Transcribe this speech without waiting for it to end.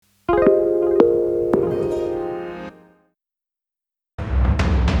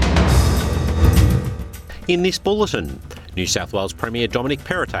In this bulletin, New South Wales Premier Dominic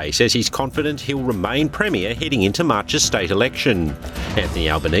Perrottet says he's confident he'll remain Premier heading into March's state election. Anthony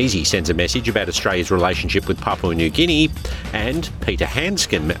Albanese sends a message about Australia's relationship with Papua New Guinea, and Peter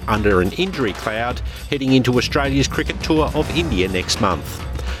Handscomb under an injury cloud heading into Australia's cricket tour of India next month.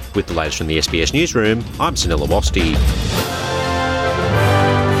 With the latest from the SBS Newsroom, I'm Sunil Awasthi.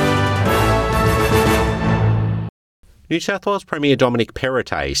 New South Wales Premier Dominic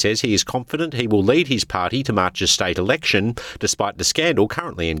Perrottet says he is confident he will lead his party to March's state election, despite the scandal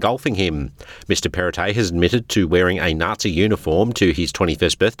currently engulfing him. Mr Perrottet has admitted to wearing a Nazi uniform to his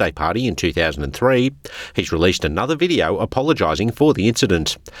 21st birthday party in 2003. He's released another video apologising for the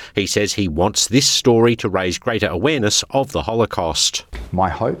incident. He says he wants this story to raise greater awareness of the Holocaust. My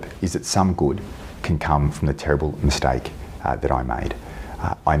hope is that some good can come from the terrible mistake that I made.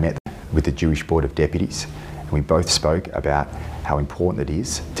 I met with the Jewish Board of Deputies. We both spoke about how important it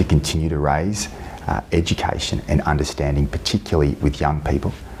is to continue to raise education and understanding, particularly with young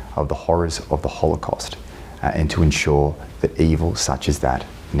people, of the horrors of the Holocaust and to ensure that evil such as that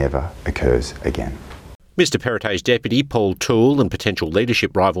never occurs again. Mr Perrottet's deputy, Paul Toole, and potential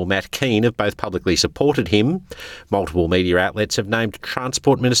leadership rival Matt Keane have both publicly supported him. Multiple media outlets have named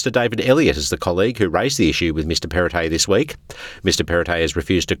Transport Minister David Elliott as the colleague who raised the issue with Mr Perrottet this week. Mr Perrottet has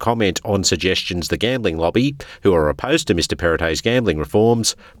refused to comment on suggestions the gambling lobby, who are opposed to Mr Perrottet's gambling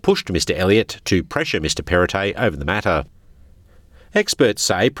reforms, pushed Mr Elliott to pressure Mr Perrottet over the matter. Experts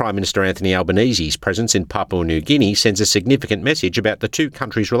say Prime Minister Anthony Albanese's presence in Papua New Guinea sends a significant message about the two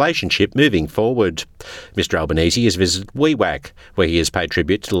countries' relationship moving forward. Mr Albanese has visited Wewak, where he has paid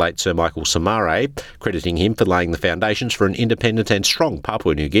tribute to the late Sir Michael Somare, crediting him for laying the foundations for an independent and strong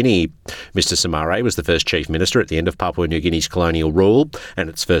Papua New Guinea. Mr Somare was the first Chief Minister at the end of Papua New Guinea's colonial rule and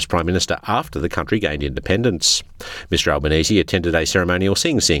its first Prime Minister after the country gained independence. Mr Albanese attended a ceremonial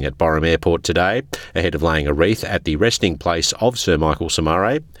Sing Sing at Borum Airport today, ahead of laying a wreath at the resting place of Sir Michael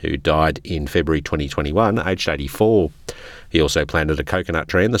Somare, who died in February 2021, aged 84. He also planted a coconut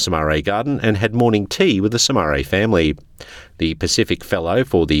tree in the Somare garden and had morning tea with the Somare family. The Pacific Fellow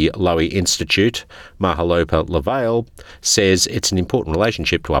for the Lowy Institute, Mahalopa Lavale, says it's an important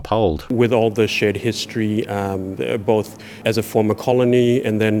relationship to uphold. With all the shared history, both as a former colony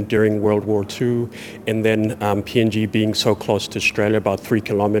and then during World War II, and then PNG being so close to Australia, about 3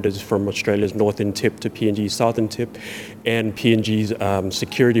 kilometres from Australia's northern tip to PNG's southern tip, and PNG's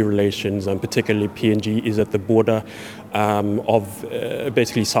security relations, particularly PNG is at the border of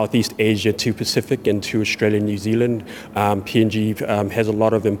basically Southeast Asia to Pacific and to Australia and New Zealand. PNG has a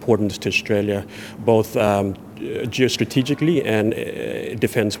lot of importance to Australia, both geostrategically and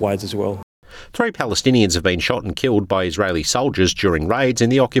defence-wise as well. 3 Palestinians have been shot and killed by Israeli soldiers during raids in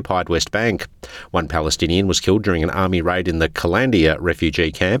the occupied West Bank. 1 Palestinian was killed during an army raid in the Kalandia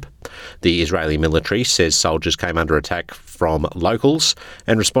refugee camp. The Israeli military says soldiers came under attack from locals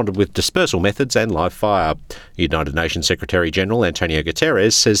and responded with dispersal methods and live fire. United Nations Secretary-General Antonio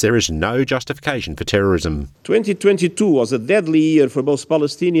Guterres says there is no justification for terrorism. 2022 was a deadly year for both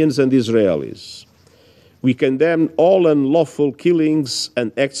Palestinians and Israelis. We condemn all unlawful killings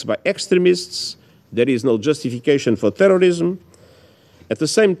and acts by extremists. There is no justification for terrorism. At the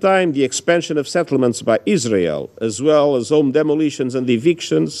same time, the expansion of settlements by Israel, as well as home demolitions and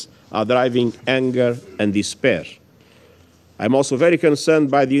evictions, are driving anger and despair. I'm also very concerned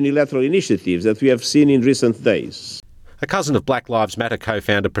by the unilateral initiatives that we have seen in recent days. A cousin of Black Lives Matter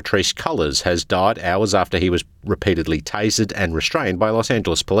co-founder Patrisse Cullors has died hours after he was repeatedly tasered and restrained by Los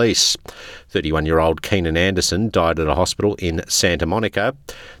Angeles police. 31-year-old Keenan Anderson died at a hospital in Santa Monica.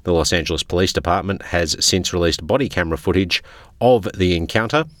 The Los Angeles Police Department has since released body camera footage of the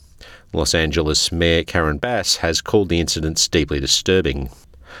encounter. Los Angeles Mayor Karen Bass has called the incidents deeply disturbing.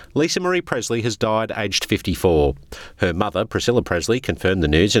 Lisa Marie Presley has died aged 54. Her mother, Priscilla Presley, confirmed the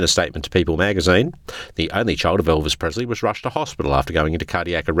news in a statement to People magazine. The only child of Elvis Presley was rushed to hospital after going into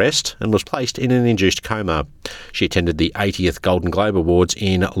cardiac arrest and was placed in an induced coma. She attended the 80th Golden Globe Awards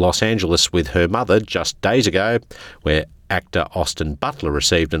in Los Angeles with her mother just days ago, where actor Austin Butler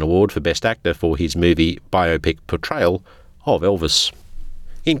received an award for Best Actor for his movie biopic portrayal of Elvis.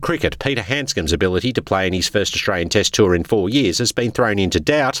 In cricket, Peter Handscomb's ability to play in his first Australian Test tour in 4 years has been thrown into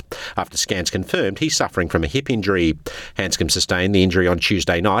doubt after scans confirmed he's suffering from a hip injury. Handscomb sustained the injury on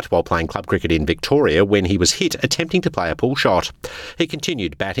Tuesday night while playing club cricket in Victoria when he was hit attempting to play a pull shot. He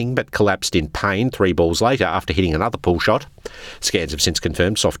continued batting but collapsed in pain 3 balls later after hitting another pull shot. Scans have since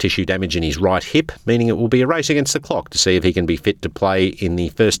confirmed soft tissue damage in his right hip, meaning it will be a race against the clock to see if he can be fit to play in the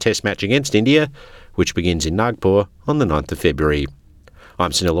first Test match against India, which begins in Nagpur on the 9th of February.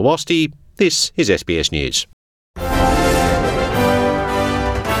 I'm Sunil Awasthi. This is SBS News.